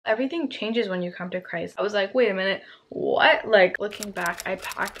Everything changes when you come to Christ. I was like, wait a minute, what? Like, looking back, I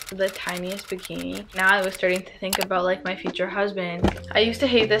packed the tiniest bikini. Now I was starting to think about like my future husband. I used to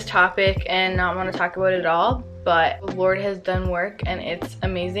hate this topic and not want to talk about it at all, but the Lord has done work and it's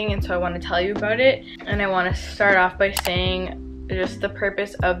amazing, and so I want to tell you about it. And I want to start off by saying just the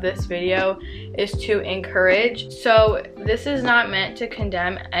purpose of this video is to encourage. So this is not meant to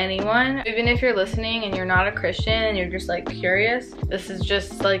condemn anyone. Even if you're listening and you're not a Christian and you're just like curious, this is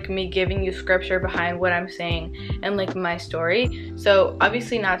just like me giving you scripture behind what I'm saying and like my story. So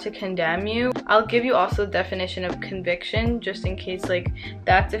obviously not to condemn you. I'll give you also the definition of conviction, just in case like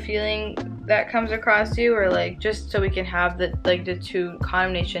that's a feeling that comes across you, or like just so we can have the two,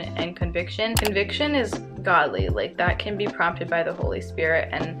 condemnation and conviction. Conviction is godly, like that can be prompted by the Holy Spirit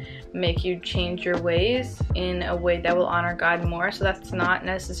and make you change your ways in a way that will honor God more. So that's not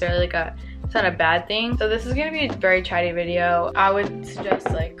necessarily like it's not a bad thing. So this is gonna be a very chatty video. I would suggest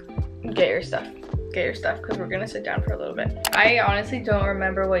like get your stuff because we're gonna sit down for a little bit. I honestly don't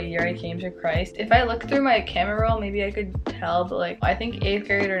remember what year I came to Christ. If I look through my camera roll, maybe I could tell, but like I think 8th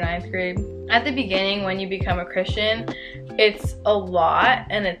grade or 9th grade. At the beginning, when you become a Christian, it's a lot,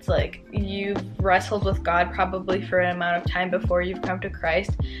 and it's like you've wrestled with God probably for an amount of time before you've come to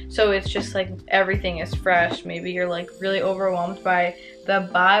Christ. So it's just like everything is fresh. Maybe you're like really overwhelmed by the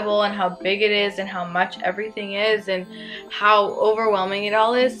Bible and how big it is and how much everything is and how overwhelming it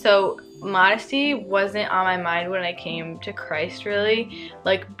all is. So modesty wasn't on my mind when I came to Christ, really.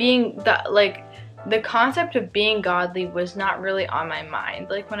 Like being the concept of being godly was not really on my mind.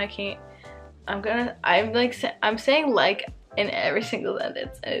 Like when I came, I'm saying like in every single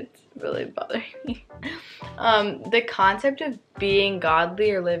sentence, and it's really bothering me. The concept of being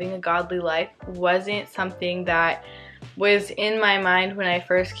godly or living a godly life wasn't something that was in my mind when I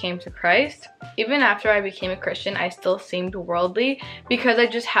first came to Christ. Even after I became a Christian, I still seemed worldly because I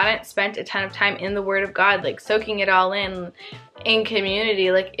just hadn't spent a ton of time in the Word of God, like soaking it all in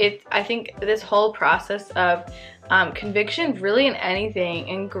community. Like I think this whole process of conviction, really in anything,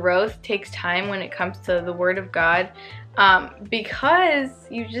 and growth takes time when it comes to the Word of God, because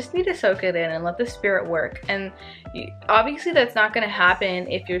you just need to soak it in and let the Spirit work. And obviously that's not going to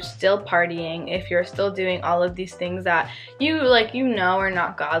happen if you're still partying, if you're still doing all of these things that you know are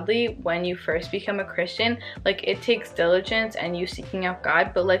not godly when you first become a Christian. Like it takes diligence and you seeking out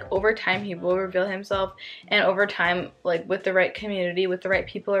God, but like over time He will reveal Himself, and over time, like with the right community, with the right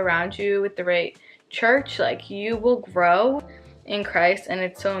people around you, with the right church, like you will grow in Christ. And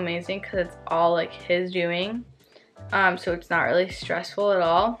it's so amazing because it's all like His doing. So it's not really stressful at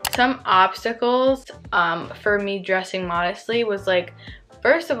all. Some obstacles for me dressing modestly was like,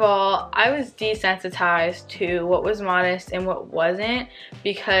 first of all, I was desensitized to what was modest and what wasn't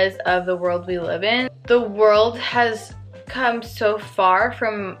because of the world we live in. The world has come so far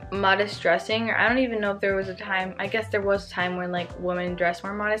from modest dressing. I don't even know if there was a time, I guess there was a time when like women dress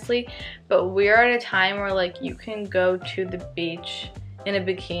more modestly, but we're at a time where like you can go to the beach in a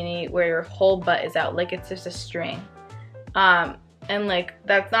bikini where your whole butt is out, like it's just a string. And like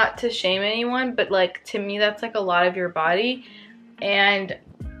that's not to shame anyone, but like to me that's like a lot of your body. And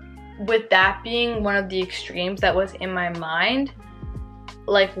with that being one of the extremes that was in my mind,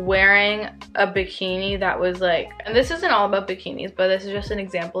 like wearing a bikini that was like, and this isn't all about bikinis, but this is just an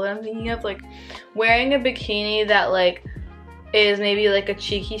example that I'm thinking of, like wearing a bikini that like is maybe like a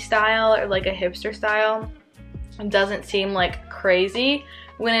cheeky style or like a hipster style doesn't seem like crazy,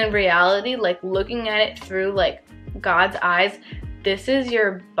 when in reality, like looking at it through like God's eyes, this is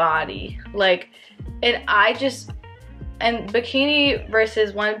your body. Like, and bikini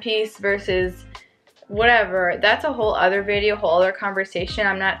versus one piece versus whatever, that's a whole other video, whole other conversation.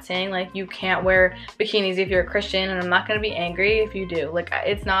 I'm not saying like you can't wear bikinis if you're a Christian, and I'm not gonna be angry if you do. Like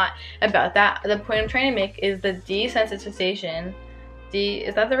it's not about that. The point I'm trying to make is the desensitization.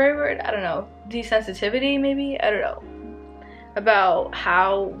 Is that the right word? I don't know. Desensitivity, maybe? I don't know. About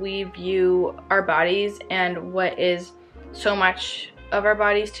how we view our bodies and what is so much of our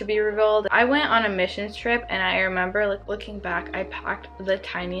bodies to be revealed. I went on a missions trip, and I remember like looking back, I packed the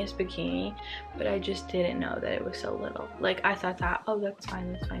tiniest bikini, but I just didn't know that it was so little. Like I thought that, oh, that's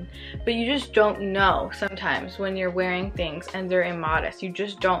fine. But you just don't know sometimes when you're wearing things and they're immodest. You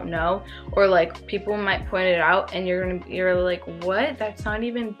just don't know, or like people might point it out and you're like, what? That's not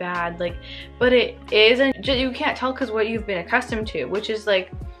even bad. Like, but it is, and you can't tell because what you've been accustomed to, which is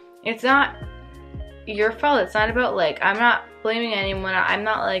like, it's not your fault. It's not about like, I'm not blaming anyone. I'm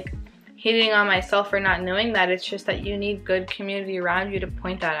not like hating on myself for not knowing that. It's just that you need good community around you to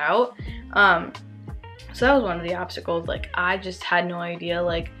point that out. So that was one of the obstacles. Like I just had no idea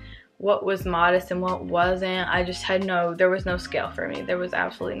like what was modest and what wasn't. I just had there was no scale for me. There was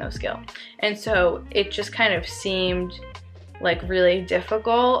absolutely no scale. And so it just kind of seemed like really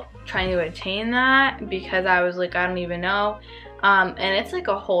difficult trying to attain that, because I was like, I don't even know. And it's like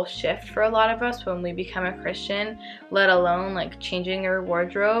a whole shift for a lot of us when we become a Christian, let alone like changing your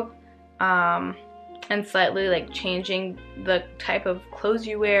wardrobe, and slightly like changing the type of clothes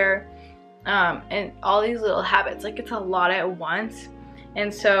you wear, and all these little habits. Like, it's a lot at once.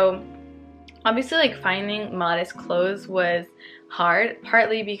 And so obviously like finding modest clothes was hard,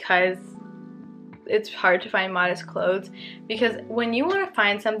 partly because it's hard to find modest clothes, because when you want to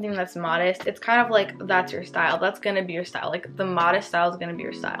find something that's modest, it's kind of like that's your style, that's gonna be your style, like the modest style is gonna be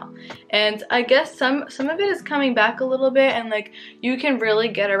your style. And I guess some of it is coming back a little bit, and like you can really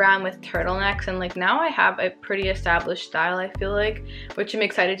get around with turtlenecks, and like now I have a pretty established style, I feel like, which I'm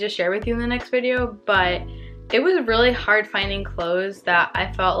excited to share with you in the next video. But it was really hard finding clothes that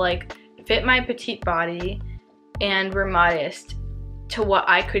I felt like fit my petite body and were modest to what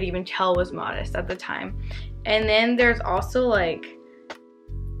I could even tell was modest at the time. And then there's also like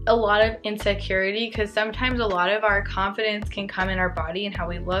a lot of insecurity, because sometimes a lot of our confidence can come in our body and how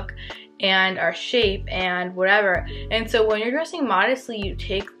we look and our shape and whatever. And so when you're dressing modestly, you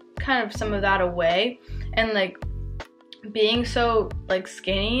take kind of some of that away. And like being so like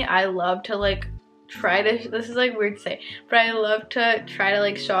skinny, I love to like try to, this is like weird to say, but I love to try to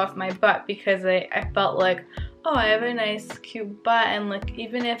like show off my butt, because I felt like, oh, I have a nice cute butt, and like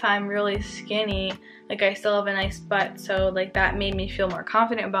even if I'm really skinny, like I still have a nice butt. So like that made me feel more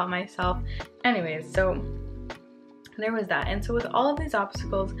confident about myself. Anyways, so there was that. And so with all of these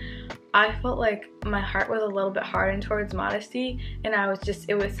obstacles, I felt like my heart was a little bit hardened towards modesty, and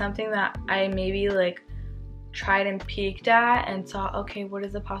it was something that I maybe like tried and peeked at and saw, okay, what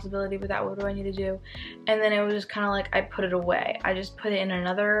is the possibility with that? What do I need to do? And then it was just kind of like I put it away. I just put it in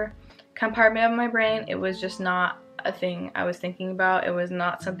another compartment of my brain. It was just not a thing I was thinking about. It was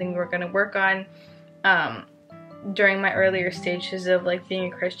not something we're going to work on during my earlier stages of like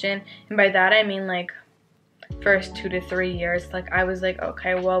being a Christian. And by that I mean like first 2 to 3 years. Like I was like,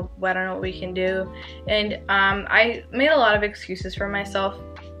 okay, well, I don't know what we can do. And I made a lot of excuses for myself.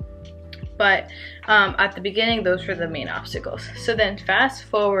 But at the beginning, those were the main obstacles. So then fast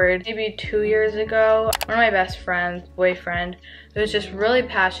forward maybe 2 years ago, one of my best friends, boyfriend, was just really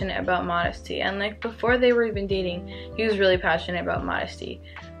passionate about modesty. And like before they were even dating, he was really passionate about modesty.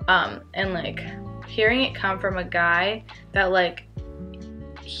 And like hearing it come from a guy that like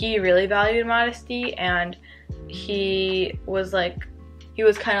he really valued modesty, and he was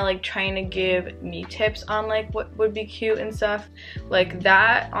kind of like trying to give me tips on like what would be cute and stuff. Like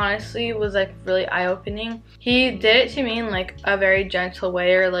that honestly was like really eye-opening. He did it to me in like a very gentle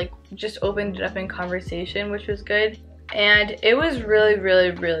way, or like just opened it up in conversation, which was good. And it was really,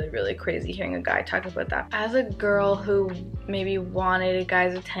 really, really, really crazy hearing a guy talk about that. As a girl who maybe wanted a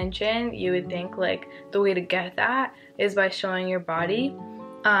guy's attention, you would think like the way to get that is by showing your body.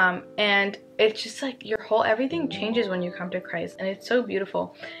 And it's just like everything changes when you come to Christ, and it's so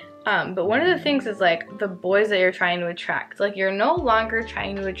beautiful. But one of the things is like the boys that you're trying to attract. Like you're no longer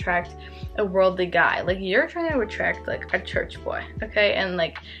trying to attract a worldly guy. Like you're trying to attract like a church boy, okay? And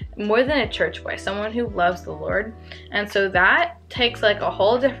like more than a church boy, someone who loves the Lord. And so that takes like a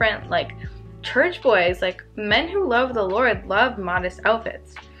whole different, like church boys, like men who love the Lord, love modest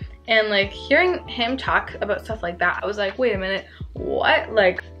outfits. And like hearing him talk about stuff like that, I was like, wait a minute, what?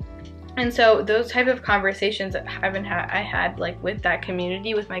 Like, and so those type of conversations that I had like with that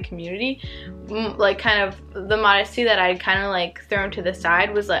community, with my community, like kind of the modesty that I'd kind of like thrown to the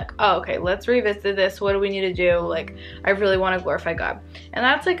side was like, oh, okay, let's revisit this. What do we need to do? Like, I really want to glorify God. And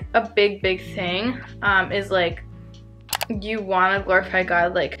that's like a big thing, is like, you want to glorify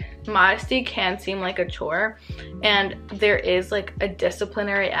God. Like modesty can seem like a chore, and there is like a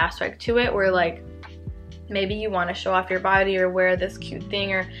disciplinary aspect to it where like maybe you want to show off your body or wear this cute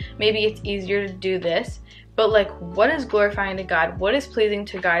thing, or maybe it's easier to do this. But like, what is glorifying to God? What is pleasing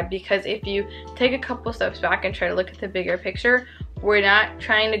to God? Because if you take a couple steps back and try to look at the bigger picture, we're not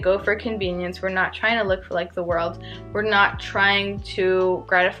trying to go for convenience. We're not trying to look for like the world. We're not trying to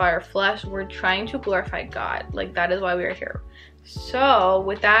gratify our flesh. We're trying to glorify God. Like that is why we are here. So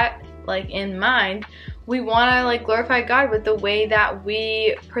with that like in mind, we want to like glorify God with the way that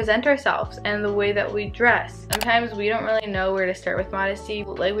we present ourselves and the way that we dress. Sometimes we don't really know where to start with modesty.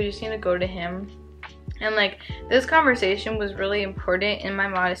 Like we just need to go to Him. And like this conversation was really important in my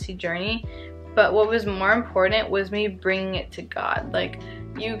modesty journey. But what was more important was me bringing it to God. Like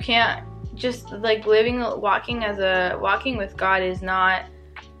you can't just like walking with God is not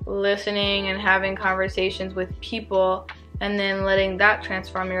listening and having conversations with people and then letting that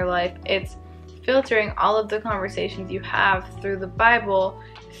transform your life. It's filtering all of the conversations you have through the Bible,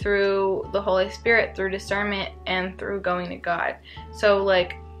 through the Holy Spirit, through discernment, and through going to God. So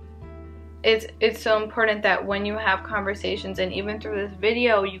like it's so important that when you have conversations, and even through this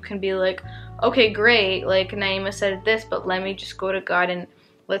video, you can be like, okay, great, like Naima said this, but let me just go to God and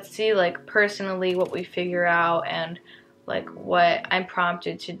let's see like personally what we figure out, and like what I'm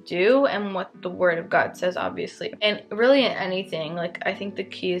prompted to do, and what the Word of God says, obviously. And really in anything, like I think the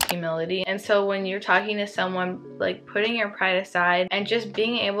key is humility. And so when you're talking to someone, like putting your pride aside and just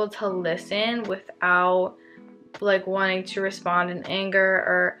being able to listen without like wanting to respond in anger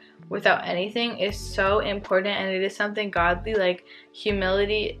or without anything is so important. And it is something godly. Like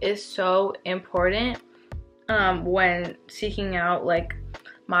humility is so important when seeking out like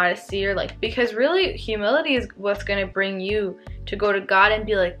modesty, or like, because really humility is what's going to bring you to go to God and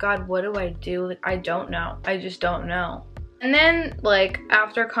be like, God, what do I do? Like, I don't know. I just don't know. And then like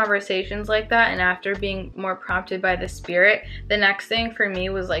after conversations like that, and after being more prompted by the Spirit, the next thing for me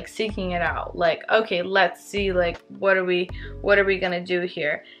was like seeking it out. Like, okay, let's see, like what are we gonna do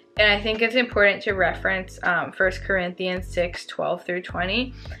here? And I think it's important to reference 1 Corinthians 6:12 through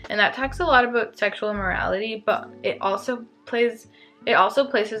 20, and that talks a lot about sexual immorality, but it also places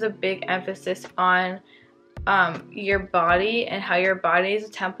a big emphasis on your body, and how your body is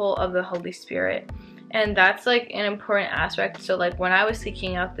a temple of the Holy Spirit. And that's like an important aspect. So like when I was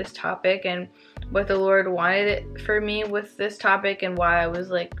seeking out this topic and what the Lord wanted it for me with this topic, and why I was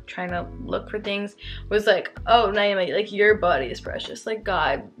like trying to look for things, was like, oh, Naima, like your body is precious. Like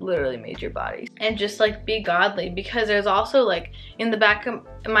God literally made your body. And just like be godly, because there's also like in the back of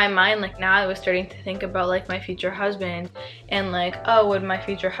my mind, like now I was starting to think about like my future husband, and like, oh, would my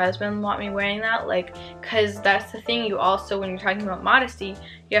future husband want me wearing that? Like, because that's the thing, you also, when you're talking about modesty,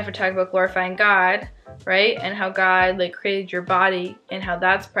 you have to talk about glorifying God, right? And how God like created your body, and how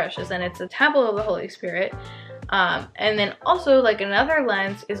that's precious, and it's a temple of the Holy Spirit. And then also like another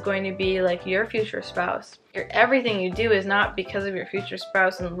lens is going to be like your future spouse. Everything you do is not because of your future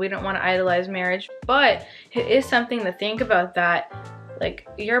spouse, and we don't want to idolize marriage, but it is something to think about, that like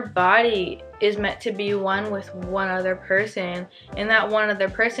your body is meant to be one with one other person, and that one other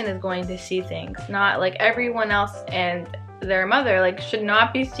person is going to see things, not like everyone else and their mother like should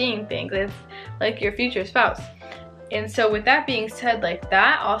not be seeing things. It's like your future spouse. And so with that being said, like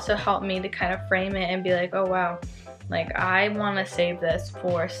that also helped me to kind of frame it and be like, oh wow, like I want to save this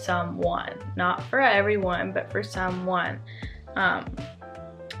for someone, not for everyone, but for someone.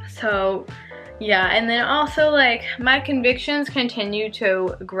 So yeah, and then also like my convictions continue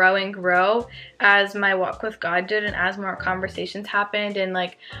to grow and grow as my walk with God did, and as more conversations happened, and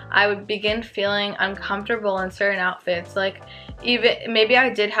like I would begin feeling uncomfortable in certain outfits. Like even maybe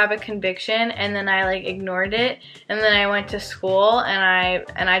I did have a conviction and then I like ignored it, and then I went to school and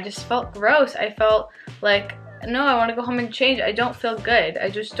I just felt gross. I felt like, no, I want to go home and change. I don't feel good.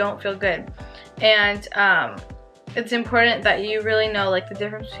 I just don't feel good. And it's important that you really know like the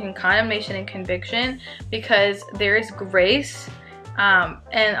difference between condemnation and conviction, because there is grace,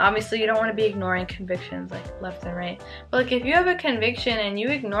 and obviously you don't want to be ignoring convictions like left and right, but like if you have a conviction and you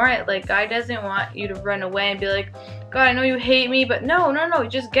ignore it, like God doesn't want you to run away and be like, God, I know you hate me, but no,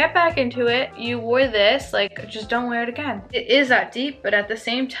 just get back into it. You wore this, like just don't wear it again. It is that deep, but at the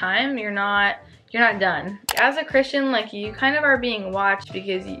same time you're not done. As a Christian, like you kind of are being watched,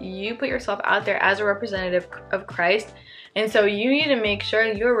 because you put yourself out there as a representative of Christ, and so you need to make sure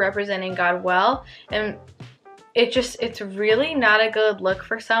you're representing God well. And it's really not a good look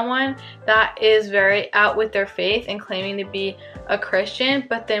for someone that is very out with their faith and claiming to be a Christian,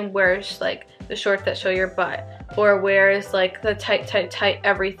 but then wears like the shorts that show your butt, or wears like the tight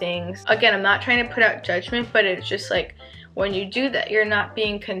everything. Again, I'm not trying to put out judgment, but it's just like when you do that, you're not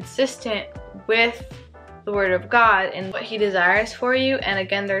being consistent with the Word of God and what He desires for you. And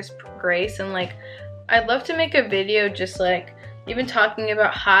again, there's grace, and like I'd love to make a video just like even talking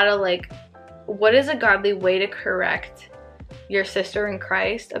about how to like, what is a godly way to correct your sister in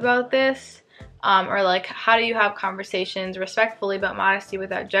Christ about this, or like how do you have conversations respectfully about modesty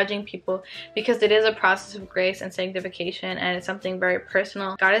without judging people, because it is a process of grace and sanctification, and it's something very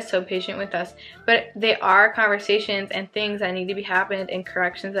personal. God is so patient with us, but they are conversations and things that need to be happened, and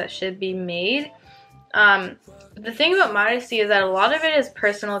corrections that should be made. The thing about modesty is that a lot of it is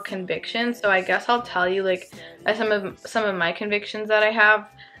personal conviction, so I guess I'll tell you like some of my convictions that I have,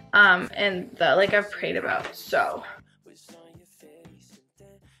 and that like I've prayed about. So